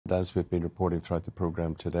as we've been reporting throughout the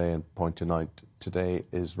programme today and pointing out, today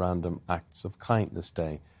is Random Acts of Kindness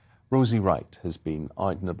Day. Rosie Wright has been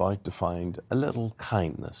out and about to find a little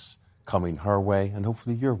kindness coming her way and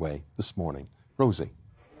hopefully your way this morning. Rosie.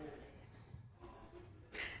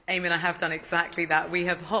 Eamon, I have done exactly that. We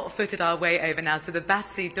have hot-footed our way over now to the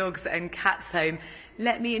Battersea Dogs and Cats home.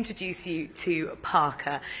 Let me introduce you to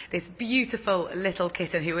Parker, this beautiful little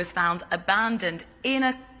kitten who was found abandoned in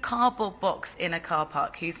a cardboard box in a car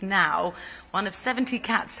park, who's now one of 70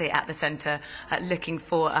 cats here at the centre looking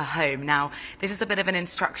for a home. Now, this is a bit of an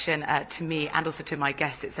instruction to me and also to my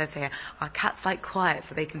guests. It says here, our cats like quiet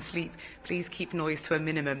so they can sleep. Please keep noise to a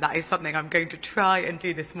minimum. That is something I'm going to try and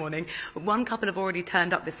do this morning. One couple have already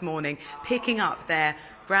turned up this morning, picking up their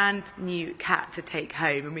brand new cat to take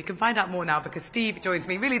home, and we can find out more now because Steve joins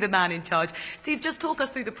me, really the man in charge. Steve, just talk us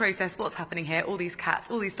through the process, what's happening here, all these cats,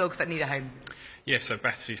 all these dogs that need a home. Yeah, so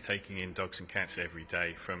Battersea's taking in dogs and cats every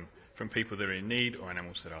day from people that are in need or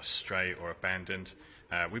animals that are stray or abandoned.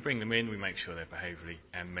 We bring them in, we make sure they're behaviourally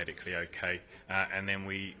and medically okay, and then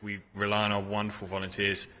we rely on our wonderful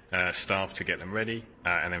volunteers, staff to get them ready,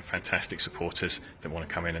 and then fantastic supporters that want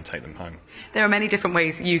to come in and take them home. There are many different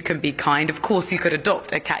ways you can be kind. Of course, you could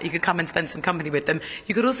adopt a cat, you could come and spend some company with them.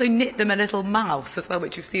 You could also knit them a little mouse as well,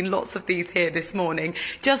 which you've seen lots of these here this morning.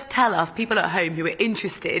 Just tell us, people at home who are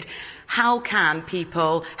interested, how can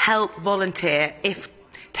people help volunteer if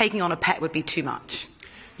taking on a pet would be too much?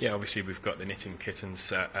 Yeah, obviously we've got the Knitting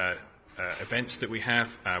Kittens events that we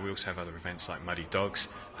have. We also have other events like Muddy Dogs.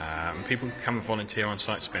 People can come and volunteer on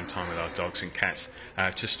site, spend time with our dogs and cats,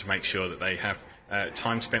 just to make sure that they have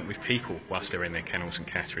time spent with people whilst they're in their kennels and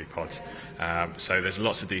cattery pods. So there's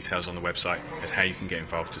lots of details on the website as how you can get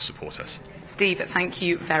involved to support us. Steve, thank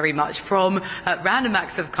you very much. From Random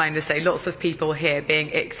Acts of Kindness Day, lots of people here being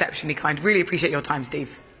exceptionally kind. Really appreciate your time,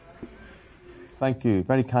 Steve. Thank you.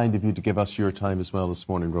 Very kind of you to give us your time as well this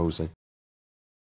morning, Rosie.